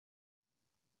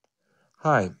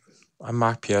Hi, I'm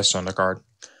Marque Pierre Söndergard.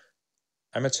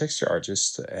 I'm a texture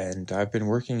artist and I've been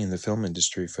working in the film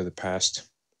industry for the past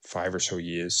 5 or so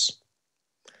years.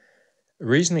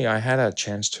 Recently, I had a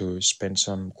chance to spend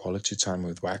some quality time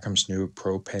with Wacom's new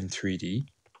Pro Pen 3D,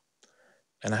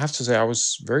 and I have to say I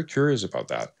was very curious about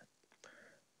that.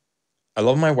 I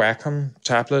love my Wacom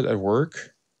tablet at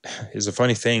work. It's a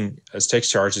funny thing, as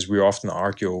texture artists, we often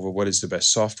argue over what is the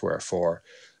best software for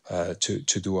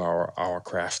to do our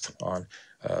craft on.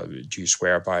 Do you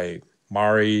swear by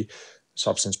Mari,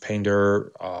 Substance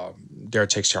Painter? There are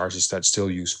texture artists that still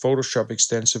use Photoshop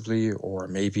extensively, or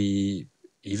maybe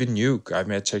even Nuke. I've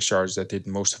met texture artists that did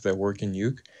most of their work in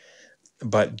Nuke.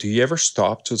 But do you ever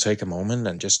stop to take a moment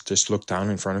and just look down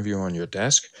in front of you on your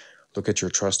desk, look at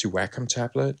your trusty Wacom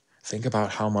tablet, think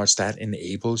about how much that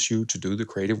enables you to do the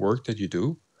creative work that you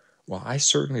do? Well, I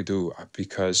certainly do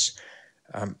because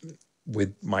um,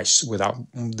 without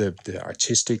the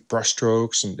artistic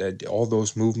brushstrokes and all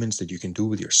those movements that you can do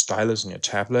with your stylus and your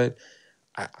tablet,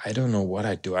 I don't know what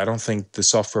I'd do. I don't think the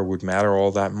software would matter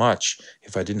all that much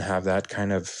if I didn't have that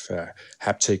kind of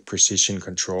haptic precision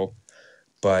control.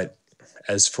 But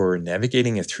as for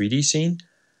navigating a 3D scene,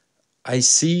 I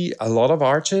see a lot of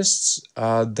artists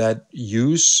that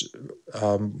use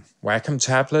Wacom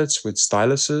tablets with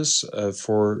styluses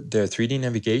for their 3D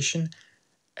navigation.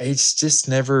 It's just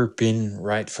never been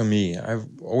right for me. I've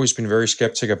always been very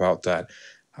skeptic about that.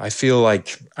 I feel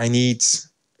like I need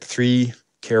three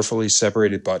carefully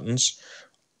separated buttons,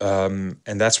 and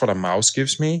that's what a mouse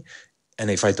gives me.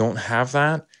 And if I don't have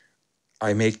that,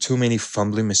 I make too many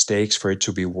fumbling mistakes for it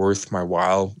to be worth my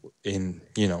while in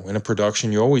a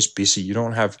production. You're always busy. You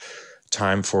don't have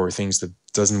time for things that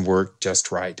doesn't work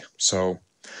just right. So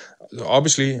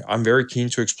obviously I'm very keen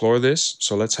to explore this.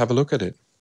 So let's have a look at it.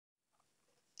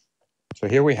 So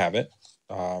here we have it,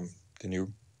 the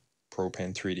new Pro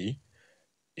Pen 3D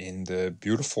in the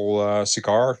beautiful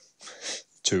cigar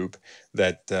tube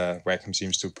that Wacom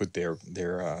seems to put their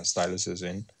styluses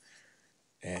in.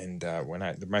 And when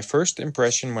I my first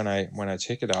impression when I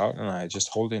take it out and I just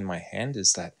hold it in my hand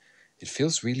is that it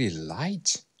feels really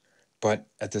light, but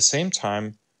at the same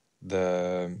time,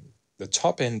 the the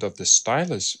top end of the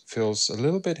stylus feels a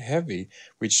little bit heavy,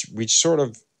 which sort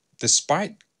of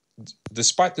despite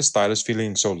despite the stylus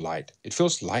feeling so light, it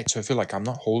feels light. So I feel like I'm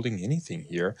not holding anything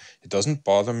here. It doesn't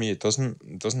bother me. It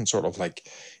doesn't sort of like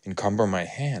encumber my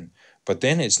hand. But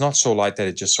then it's not so light that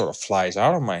it just sort of flies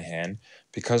out of my hand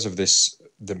because of this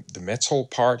the metal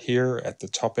part here at the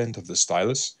top end of the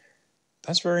stylus.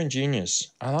 That's very ingenious.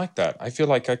 I like that. I feel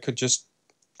like I can just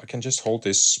hold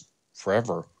this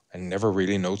forever and never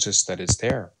really notice that it's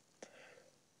there.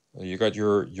 You got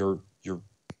your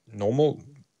normal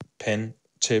pen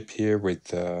tip here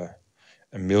with a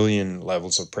million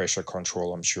levels of pressure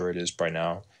control. I'm sure it is by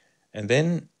now. And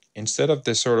then instead of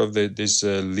this sort of this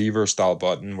lever style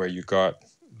button where you got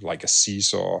like a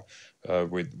seesaw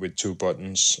with two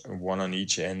buttons, one on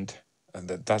each end. And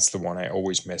that's the one I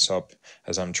always mess up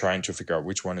as I'm trying to figure out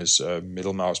which one is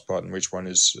middle mouse button, which one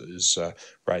is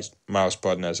right mouse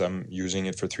button as I'm using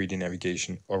it for 3D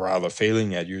navigation, or rather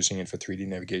failing at using it for 3D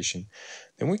navigation.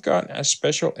 Then we got a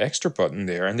special extra button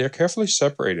there, and they're carefully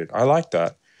separated. I like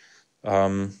that.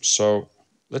 So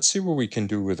let's see what we can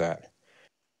do with that.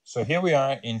 So here we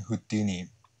are in Houdini,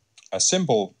 a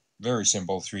simple, very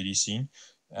simple 3D scene,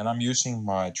 and I'm using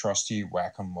my trusty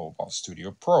Wacom Mobile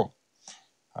Studio Pro.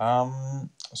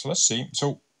 So let's see.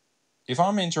 So if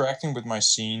I'm interacting with my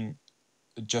scene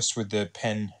just with the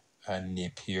pen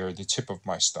nib here, the tip of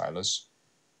my stylus,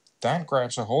 that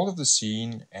grabs a hold of the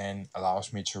scene and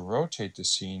allows me to rotate the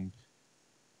scene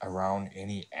around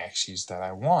any axis that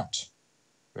I want.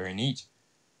 Very neat.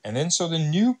 And then so the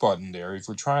new button there, if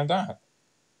we try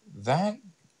that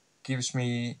gives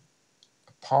me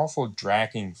a powerful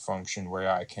dragging function where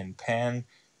I can pan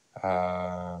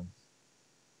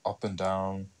up and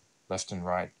down, left and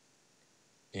right,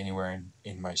 anywhere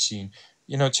in my scene.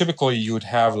 Typically you would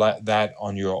have that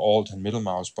on your alt and middle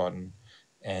mouse button,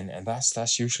 and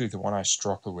that's usually the one I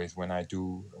struggle with when I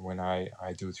do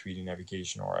 3D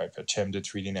navigation, or I've attempted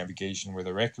 3D navigation with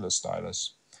a regular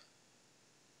stylus.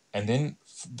 And then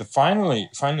finally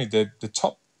the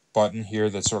top button here,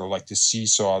 that's sort of like the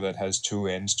seesaw that has two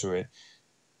ends to it.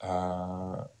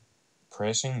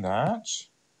 Pressing that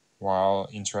while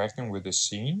interacting with the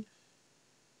scene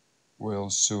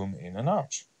will zoom in and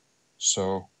out.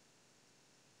 So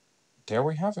there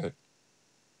we have it.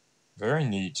 Very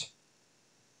neat.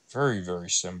 Very,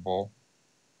 very simple.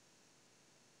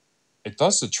 It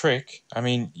does the trick. I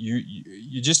mean,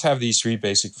 you just have these three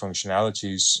basic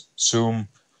functionalities: zoom,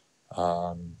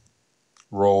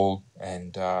 roll,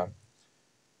 and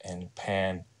and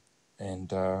pan, and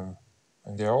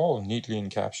they're all neatly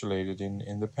encapsulated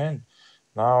in the pen.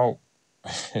 Now,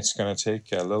 it's going to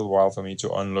take a little while for me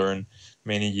to unlearn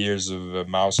many years of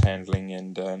mouse handling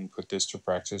and put this to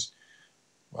practice.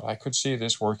 But I could see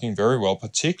this working very well,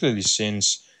 particularly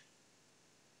since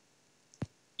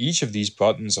each of these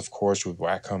buttons, of course, with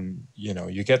Wacom,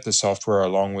 you get the software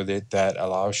along with it that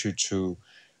allows you to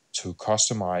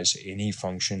customize any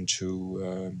function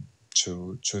to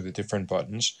the different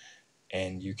buttons,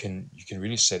 and you can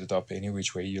really set it up any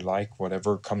which way you like,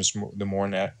 whatever comes the more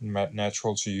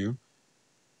natural to you.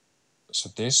 So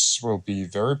this will be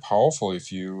very powerful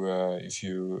if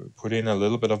you put in a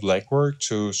little bit of legwork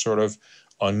to sort of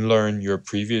unlearn your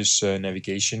previous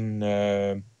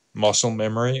navigation muscle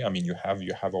memory. I mean, you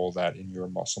have all that in your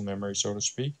muscle memory, so to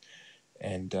speak,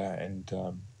 and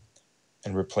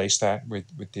and replace that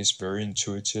with this very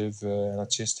intuitive and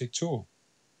artistic tool.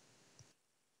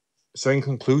 So, in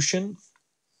conclusion,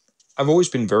 I've always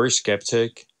been very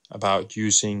skeptic about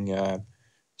using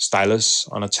stylus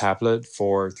on a tablet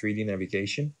for 3D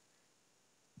navigation,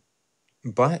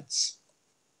 but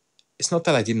it's not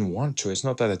that I didn't want to. It's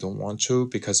not that I don't want to,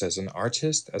 because as an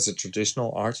artist, as a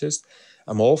traditional artist,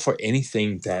 I'm all for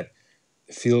anything that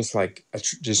feels like a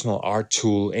traditional art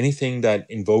tool, anything that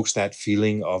invokes that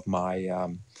feeling of my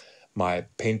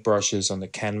paintbrushes on the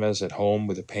canvas at home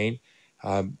with the paint.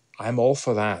 I'm all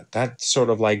for that. That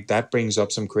sort of like that brings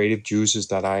up some creative juices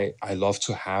that I love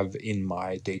to have in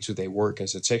my day-to-day work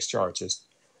as a texture artist.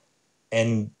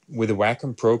 And with the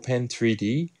Wacom Pro Pen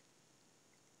 3D,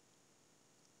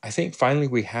 I think finally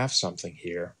we have something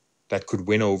here that could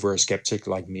win over a skeptic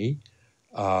like me,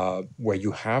 where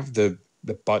you have the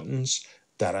buttons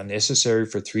that are necessary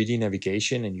for 3D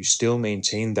navigation, and you still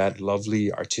maintain that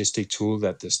lovely artistic tool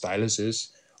that the stylus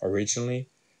is originally.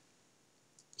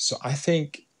 So I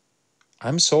think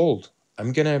I'm sold.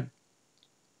 I'm gonna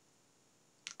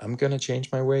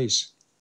change my ways.